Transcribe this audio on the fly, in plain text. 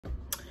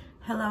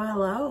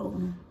Hello.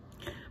 I'm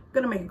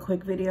gonna make a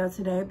quick video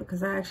today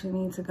because I actually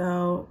need to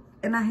go,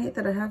 and I hate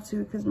that I have to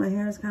because my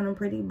hair is kind of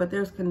pretty, but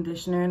there's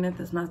conditioner in it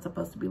that's not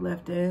supposed to be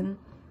left in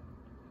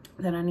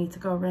that I need to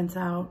go rinse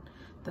out,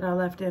 that I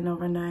left in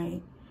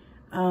overnight.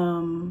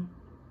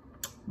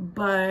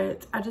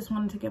 But I just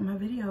wanted to get my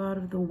video out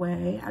of the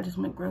way. I just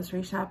went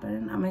grocery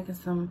shopping. I'm making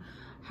some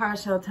hard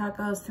shell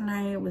tacos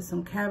tonight with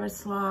some cabbage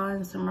slaw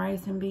and some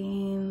rice and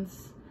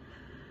beans,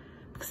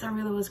 because I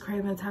really was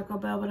craving Taco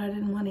Bell, but I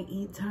didn't want to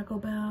eat Taco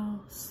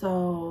Bell.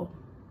 So,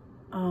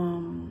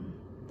 and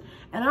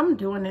I'm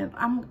doing it.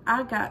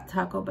 I got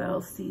Taco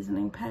Bell's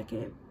seasoning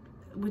packet,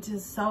 which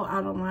is so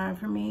out of line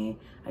for me.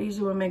 I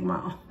usually would make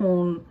my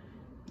own,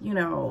 you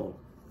know,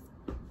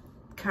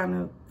 kind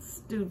of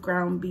stewed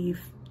ground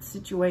beef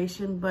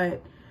situation,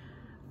 but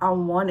I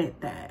wanted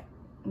that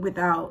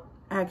without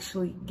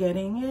actually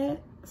getting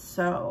it.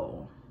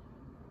 So,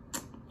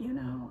 you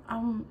know,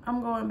 I'm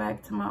going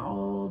back to my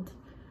old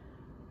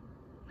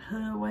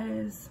hood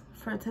ways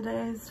for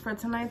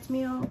tonight's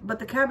meal. But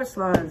the cabbage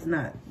slaw is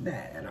not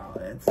that at all.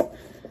 It's,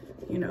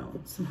 you know,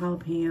 some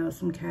jalapeno,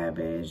 some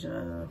cabbage,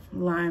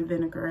 lime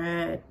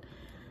vinaigrette,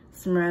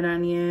 some red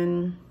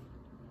onion,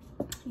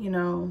 you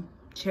know,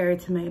 cherry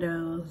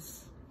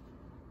tomatoes,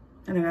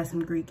 and I got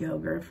some Greek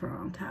yogurt for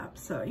on top.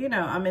 So, you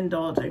know, I'm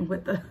indulging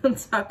with the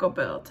Taco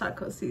Bell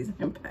taco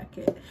seasoning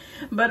packet.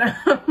 But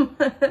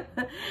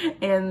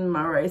and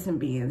my rice and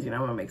beans, you know,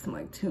 I'm gonna make some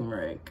like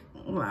turmeric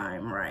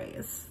lime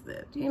rice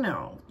that, you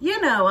know,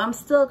 I'm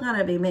still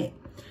gonna be me.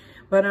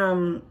 But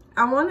my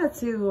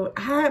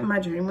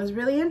dream was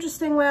really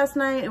interesting last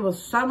night. It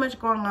was so much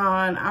going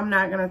on. I'm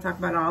not gonna talk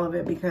about all of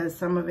it because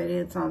some of it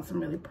is on some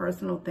really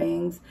personal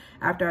things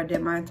after I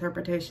did my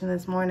interpretation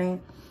this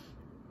morning.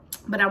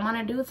 But I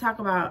want to talk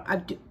about,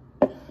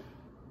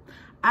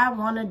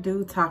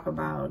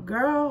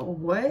 girl,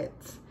 what?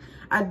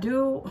 I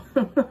do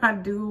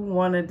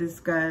want to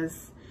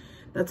discuss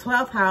the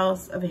 12th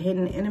house of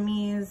hidden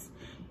enemies.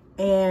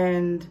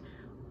 And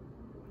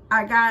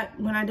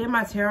when I did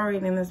my tarot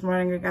reading this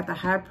morning, I got the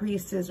High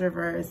Priestess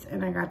reversed,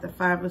 and I got the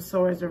Five of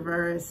Swords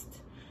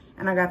reversed,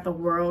 and I got the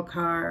World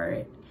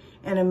card.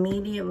 And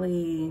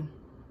immediately,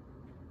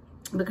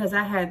 because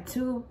I had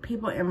two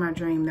people in my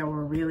dream that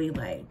were really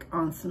like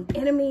on some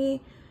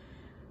enemy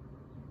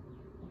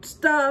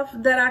stuff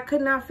that I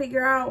could not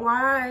figure out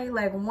why.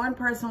 Like, one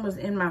person was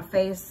in my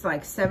face,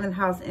 like 7th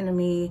house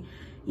enemy,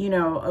 you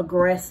know,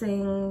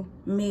 aggressing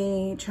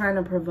me, trying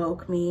to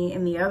provoke me.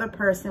 And the other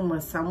person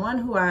was someone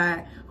who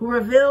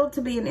revealed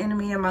to be an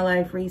enemy in my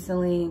life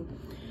recently.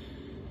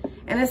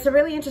 And it's a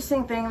really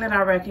interesting thing that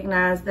I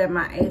recognize that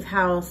my 8th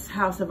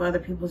house of other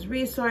people's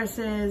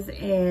resources,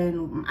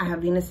 and I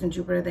have Venus and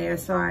Jupiter there,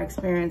 so I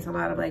experience a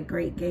lot of like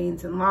great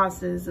gains and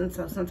losses. And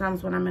so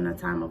sometimes when I'm in a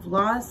time of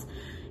loss,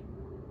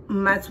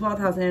 my 12th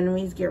house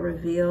enemies get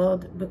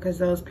revealed because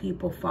those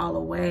people fall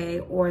away,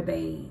 or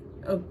they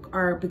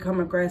become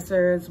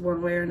aggressors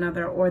one way or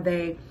another, or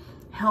they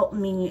help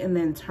me and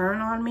then turn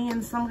on me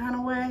in some kind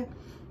of way.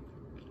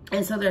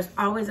 And so there's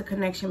always a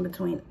connection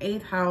between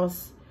 8th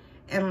house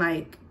and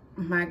like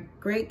my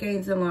great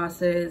gains and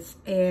losses,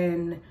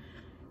 and,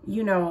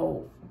 you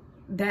know,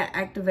 that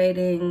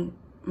activating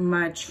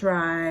my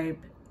tribe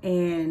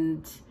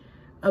and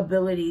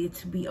ability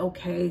to be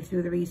okay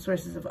through the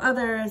resources of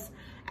others,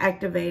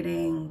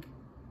 activating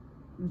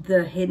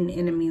the hidden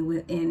enemy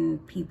within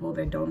people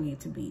that don't need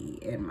to be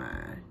in my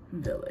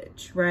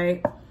village,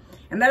 right?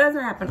 And that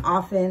doesn't happen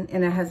often,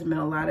 and it hasn't been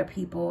a lot of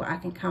people. I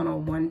can count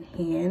on one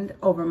hand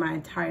over my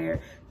entire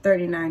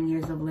 39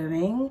 years of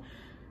living,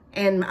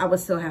 and I would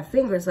still have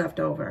fingers left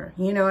over,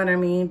 you know what I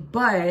mean?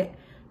 But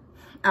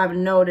I've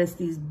noticed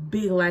these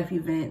big life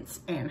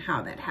events and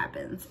how that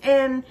happens.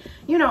 And,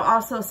 you know,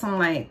 also some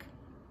like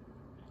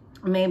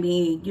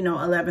maybe, you know,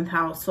 11th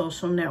house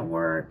social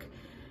network.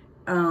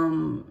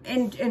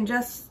 And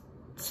just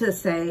to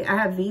say, I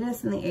have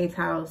Venus in the 8th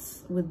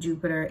house with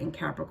Jupiter in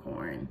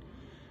Capricorn.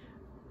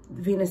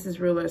 Venus's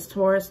ruler is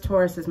Taurus.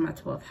 Taurus is my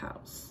 12th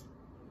house.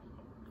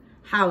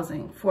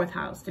 Housing, 4th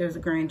house, there's a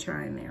grand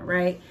trine there,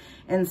 right?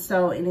 And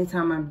so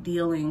anytime I'm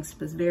dealing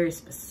very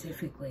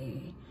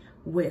specifically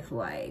with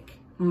like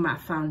my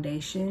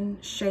foundation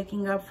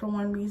shaking up for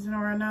one reason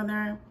or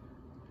another,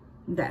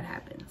 that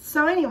happens.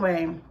 So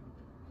anyway,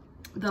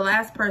 the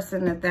last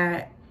person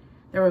that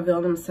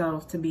revealed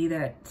themselves to be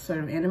that sort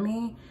of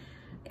enemy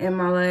in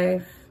my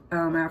life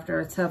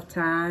after a tough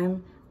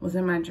time was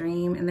in my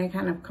dream. And they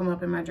kind of come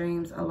up in my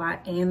dreams a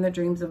lot, and the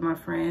dreams of my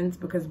friends,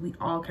 because we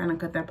all kind of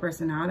cut that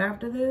person out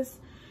after this.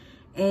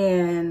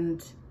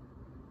 And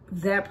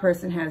that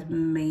person has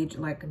major,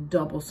 like,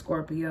 double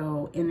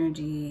Scorpio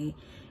energy,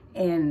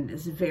 and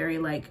is very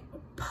like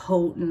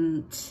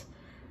potent,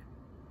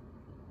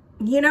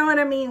 you know what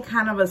I mean,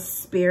 kind of a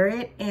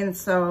spirit. And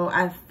so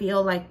I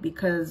feel like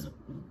because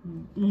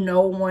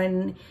no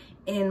one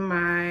in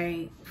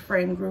my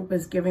friend group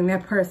is giving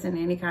that person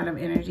any kind of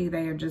energy,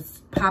 they are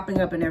just popping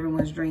up in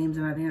everyone's dreams.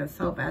 And I think that's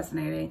so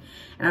fascinating.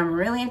 And I'm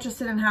really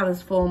interested in how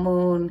this full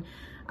moon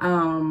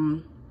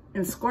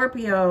in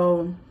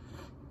Scorpio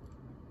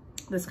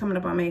that's coming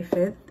up on May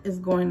 5th is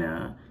going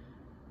to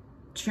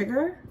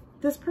trigger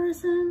this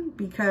person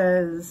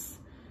because,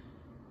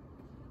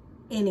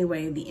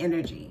 anyway, the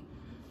energy.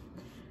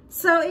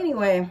 So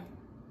anyway,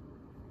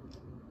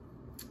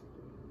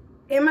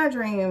 in my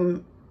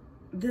dream,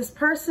 this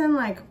person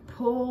like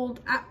pulled,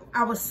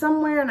 I was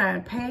somewhere and I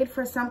had paid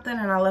for something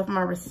and I left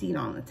my receipt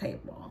on the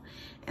table.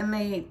 And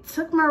they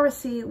took my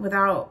receipt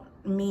without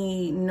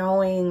me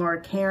knowing or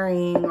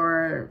caring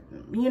or,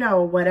 you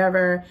know,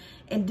 whatever,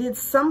 and did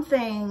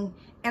something,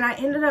 and I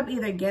ended up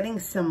either getting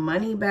some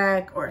money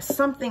back or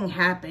something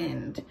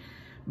happened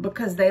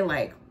because they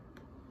like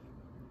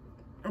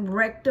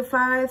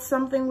rectified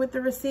something with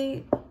the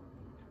receipt.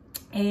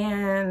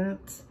 And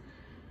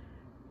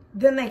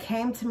then they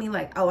came to me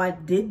like, oh, I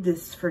did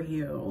this for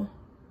you.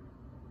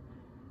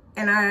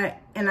 And I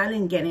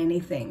didn't get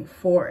anything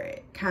for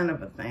it, kind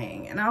of a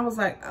thing. And I was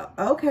like,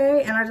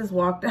 okay. And I just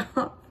walked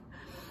out.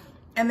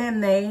 And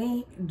then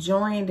they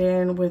joined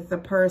in with the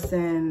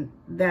person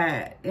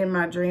that in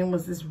my dream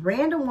was this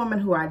random woman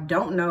who I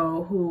don't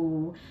know,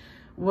 who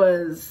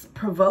was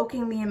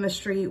provoking me in the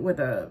street with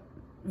a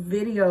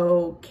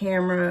video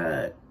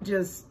camera,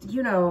 just,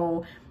 you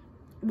know,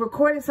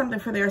 recording something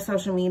for their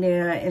social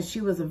media. And she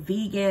was a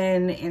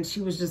vegan and she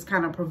was just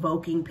kind of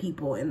provoking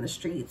people in the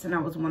streets. And I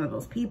was one of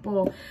those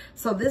people.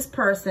 So this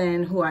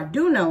person who I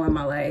do know in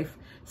my life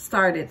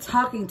started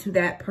talking to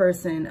that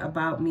person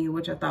about me,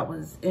 which I thought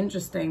was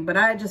interesting. But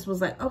I just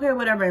was like, okay,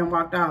 whatever, and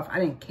walked off. I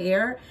didn't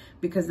care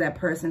because that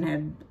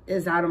person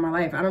is out of my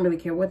life. I don't really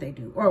care what they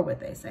do or what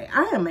they say.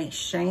 I am a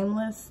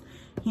shameless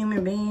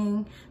human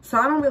being, so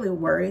I don't really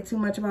worry too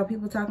much about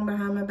people talking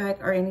behind my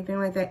back or anything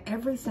like that.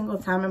 Every single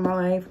time in my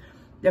life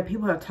that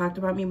people have talked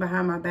about me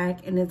behind my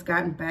back and it's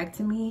gotten back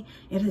to me,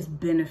 it has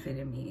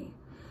benefited me.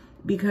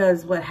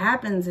 Because what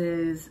happens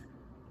is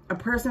a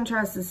person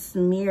tries to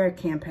smear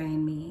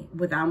campaign me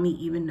without me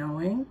even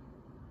knowing.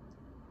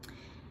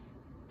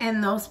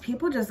 And those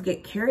people just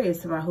get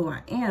curious about who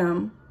I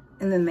am,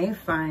 and then they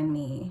find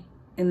me,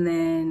 and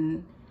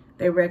then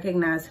they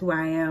recognize who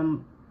I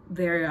am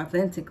very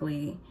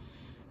authentically,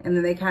 and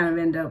then they kind of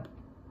end up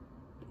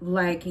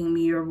liking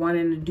me or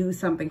wanting to do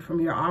something for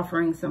me or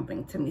offering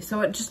something to me.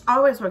 So it just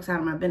always works out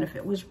in my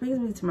benefit, which brings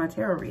me to my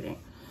tarot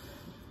reading.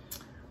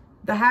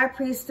 The High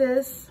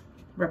Priestess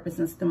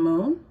represents the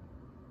moon.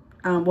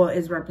 Well,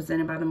 is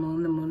represented by the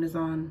moon. The moon is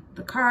on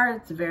the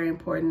card. It's very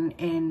important.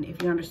 And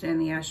if you understand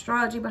the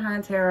astrology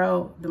behind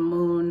tarot, the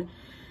moon,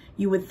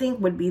 you would think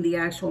would be the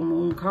actual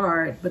moon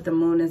card, but the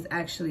moon is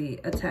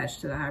actually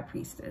attached to the High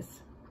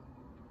Priestess.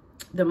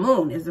 The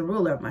moon is the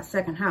ruler of my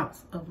second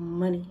house of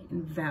money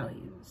and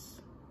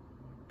values.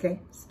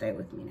 Okay, stay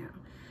with me now.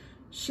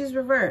 She's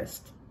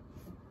reversed.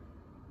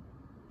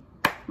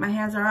 My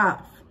hands are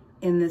off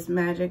in this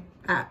magic.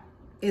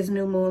 It's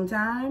new moon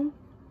time.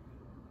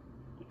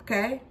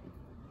 Okay?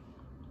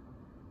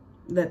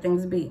 Let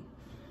things be.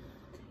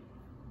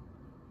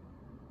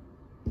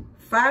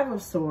 Five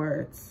of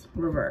Swords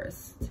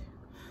reversed.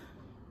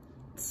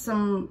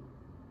 Some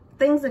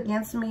things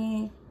against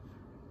me,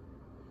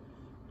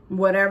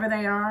 whatever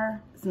they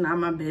are, it's not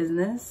my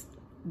business.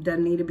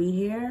 Doesn't need to be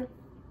here.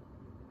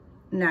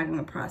 Not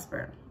gonna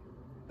prosper.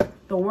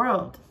 The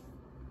World,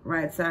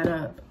 right side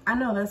up. I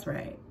know that's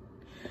right.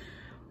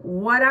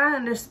 What I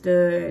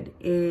understood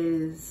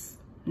is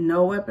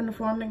no weapon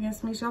formed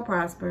against me shall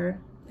prosper.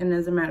 And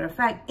as a matter of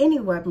fact, any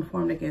weapon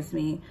formed against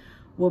me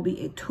will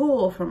be a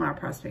tool for my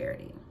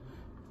prosperity.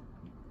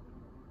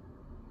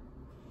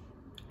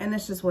 And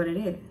that's just what it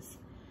is.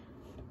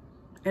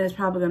 And it's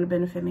probably going to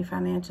benefit me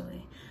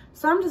financially.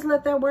 So I'm just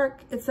let that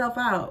work itself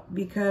out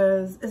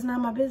because it's not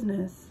my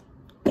business.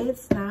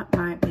 It's not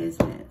my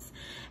business.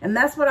 And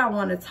that's what I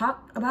want to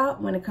talk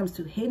about when it comes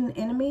to hidden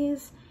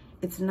enemies.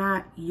 It's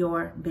not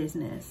your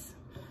business.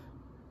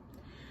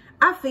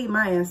 I feed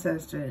my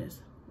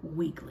ancestors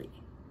weekly.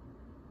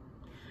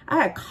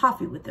 I had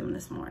coffee with them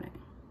this morning.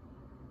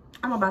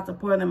 I'm about to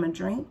pour them a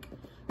drink,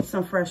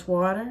 some fresh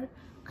water,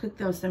 cook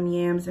them some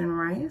yams and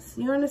rice.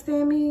 You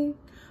understand me?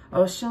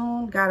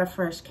 Oshun got a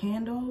fresh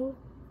candle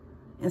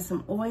and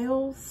some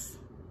oils,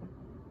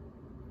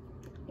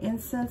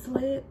 incense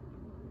lit.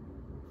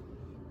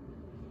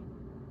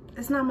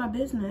 It's not my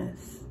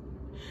business.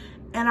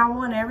 And I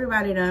want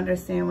everybody to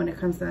understand when it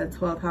comes to the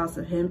 12th house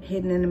of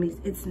hidden enemies,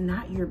 it's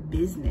not your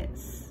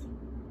business.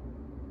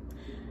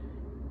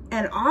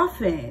 And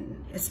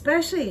often,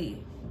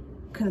 especially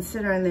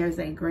considering there's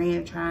a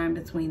grand trine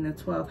between the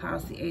 12th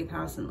house, the 8th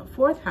house, and the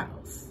 4th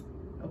house,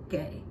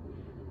 okay?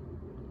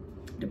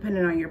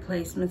 Depending on your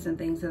placements and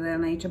things of that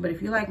nature. But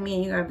if you're like me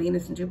and you got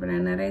Venus and Jupiter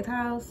in that 8th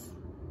house,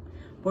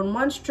 when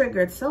one's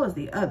triggered, so is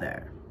the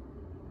other.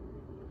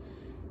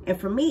 And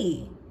for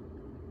me,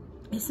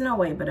 it's no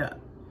way but up.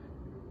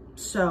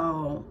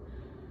 So,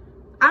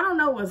 I don't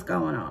know what's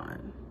going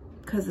on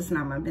because it's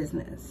not my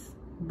business.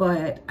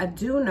 But I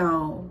do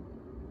know,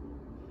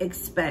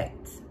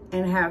 expect,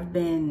 and have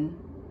been,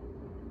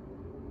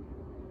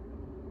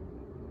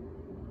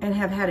 and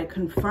have had it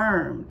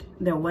confirmed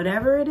that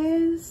whatever it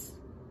is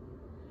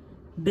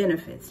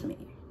benefits me.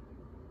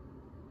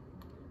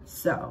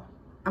 So,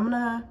 I'm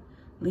gonna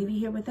leave you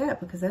here with that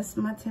because that's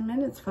my 10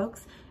 minutes,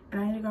 folks.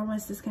 And I need to go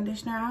rinse this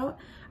conditioner out.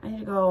 I need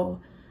to go,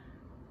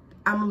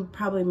 I'm gonna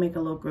probably make a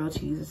little grilled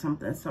cheese or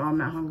something so I'm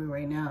not hungry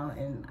right now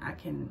and I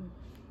can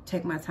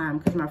take my time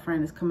because my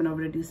friend is coming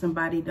over to do some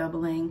body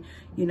doubling,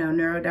 you know,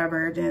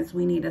 neurodivergence.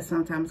 We need to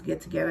sometimes get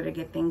together to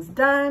get things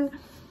done.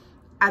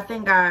 I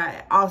think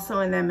I also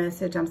in that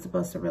message, I'm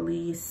supposed to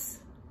release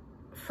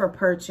for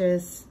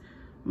purchase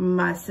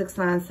my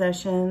 6-line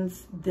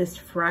sessions this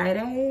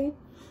Friday.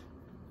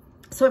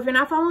 So if you're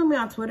not following me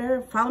on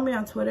Twitter, follow me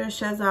on Twitter,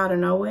 Sheza Out of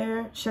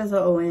Nowhere, Sheza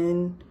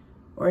O-N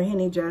or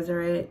Henny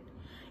Jezerit.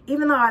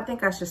 Even though I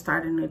think I should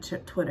start a new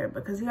Twitter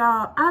because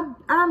y'all,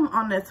 I'm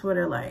on that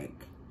Twitter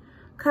like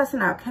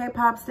cussing out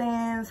K-pop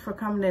stans for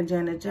coming to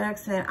Janet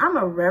Jackson. I'm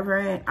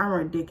irreverent, I'm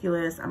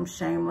ridiculous, I'm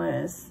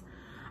shameless,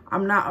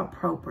 I'm not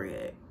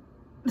appropriate.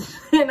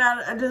 And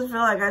I just feel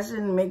like I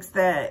shouldn't mix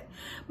that.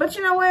 But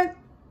you know what?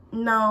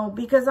 No,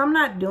 because I'm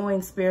not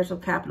doing spiritual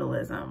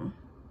capitalism.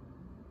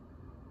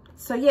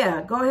 So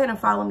yeah, go ahead and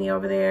follow me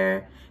over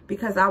there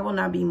because I will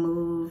not be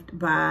moved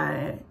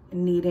by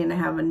needing to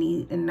have a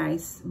neat and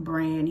nice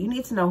brand. You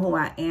need to know who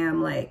I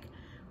am. Like,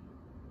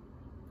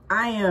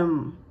 I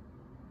am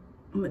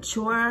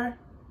mature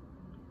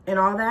and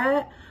all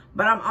that,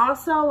 but I'm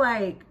also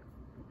like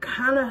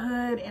kind of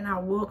hood and I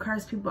will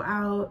curse people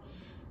out.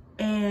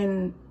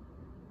 And,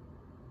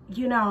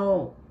 you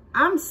know,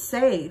 I'm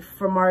safe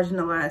for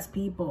marginalized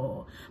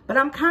people, but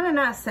I'm kind of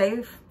not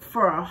safe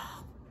for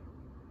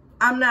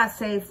I'm not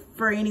safe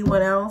for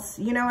anyone else.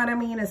 You know what I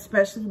mean?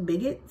 Especially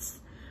bigots.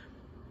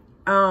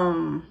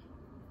 And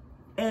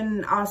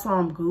also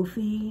I'm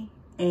goofy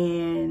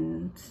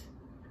and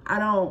I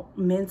don't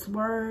mince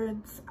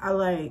words.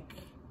 I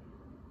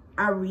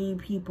read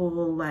people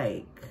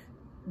like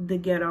the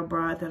ghetto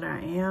broad that I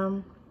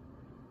am.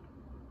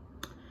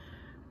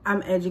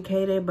 I'm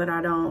educated, but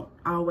I don't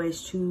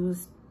always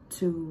choose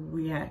to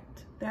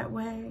react that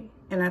way.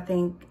 And I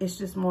think it's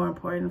just more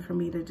important for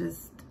me to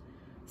just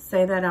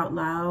say that out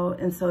loud.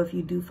 And so if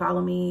you do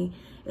follow me,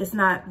 it's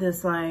not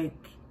this like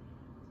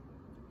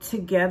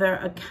together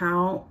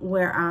account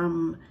where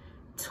I'm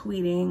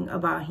tweeting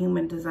about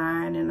human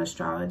design and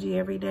astrology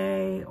every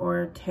day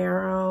or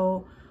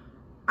tarot.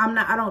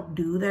 I don't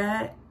do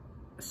that.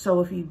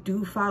 So if you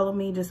do follow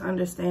me, just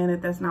understand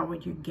that that's not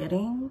what you're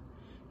getting.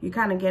 You're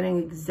kind of getting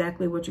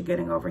exactly what you're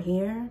getting over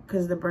here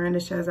because the brand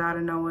of Sheza Out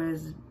of Nowhere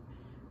is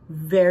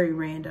very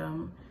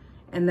random.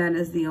 And that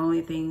is the only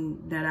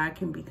thing that I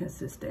can be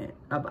consistent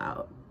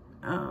about.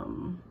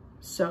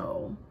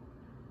 So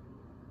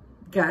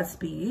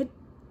Godspeed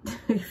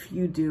if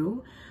you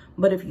do.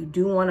 But if you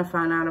do want to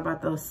find out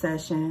about those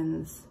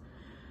sessions,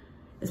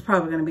 it's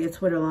probably going to be a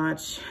Twitter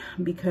launch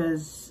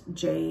because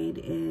Jade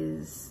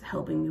is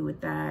helping me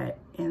with that.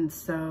 And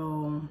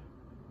so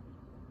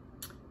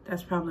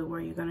that's probably where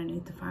you're going to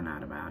need to find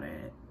out about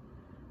it.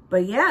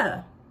 But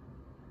yeah,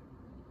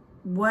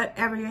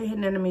 whatever your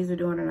hidden enemies are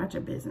doing are not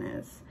your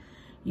business.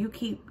 You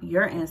keep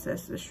your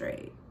ancestors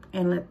straight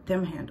and let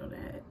them handle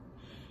that.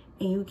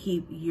 And you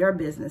keep your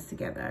business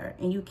together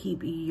and you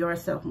keep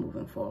yourself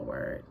moving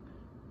forward.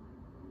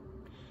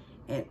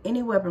 And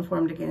any weapon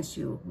formed against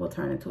you will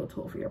turn into a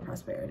tool for your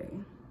prosperity.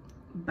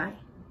 Bye.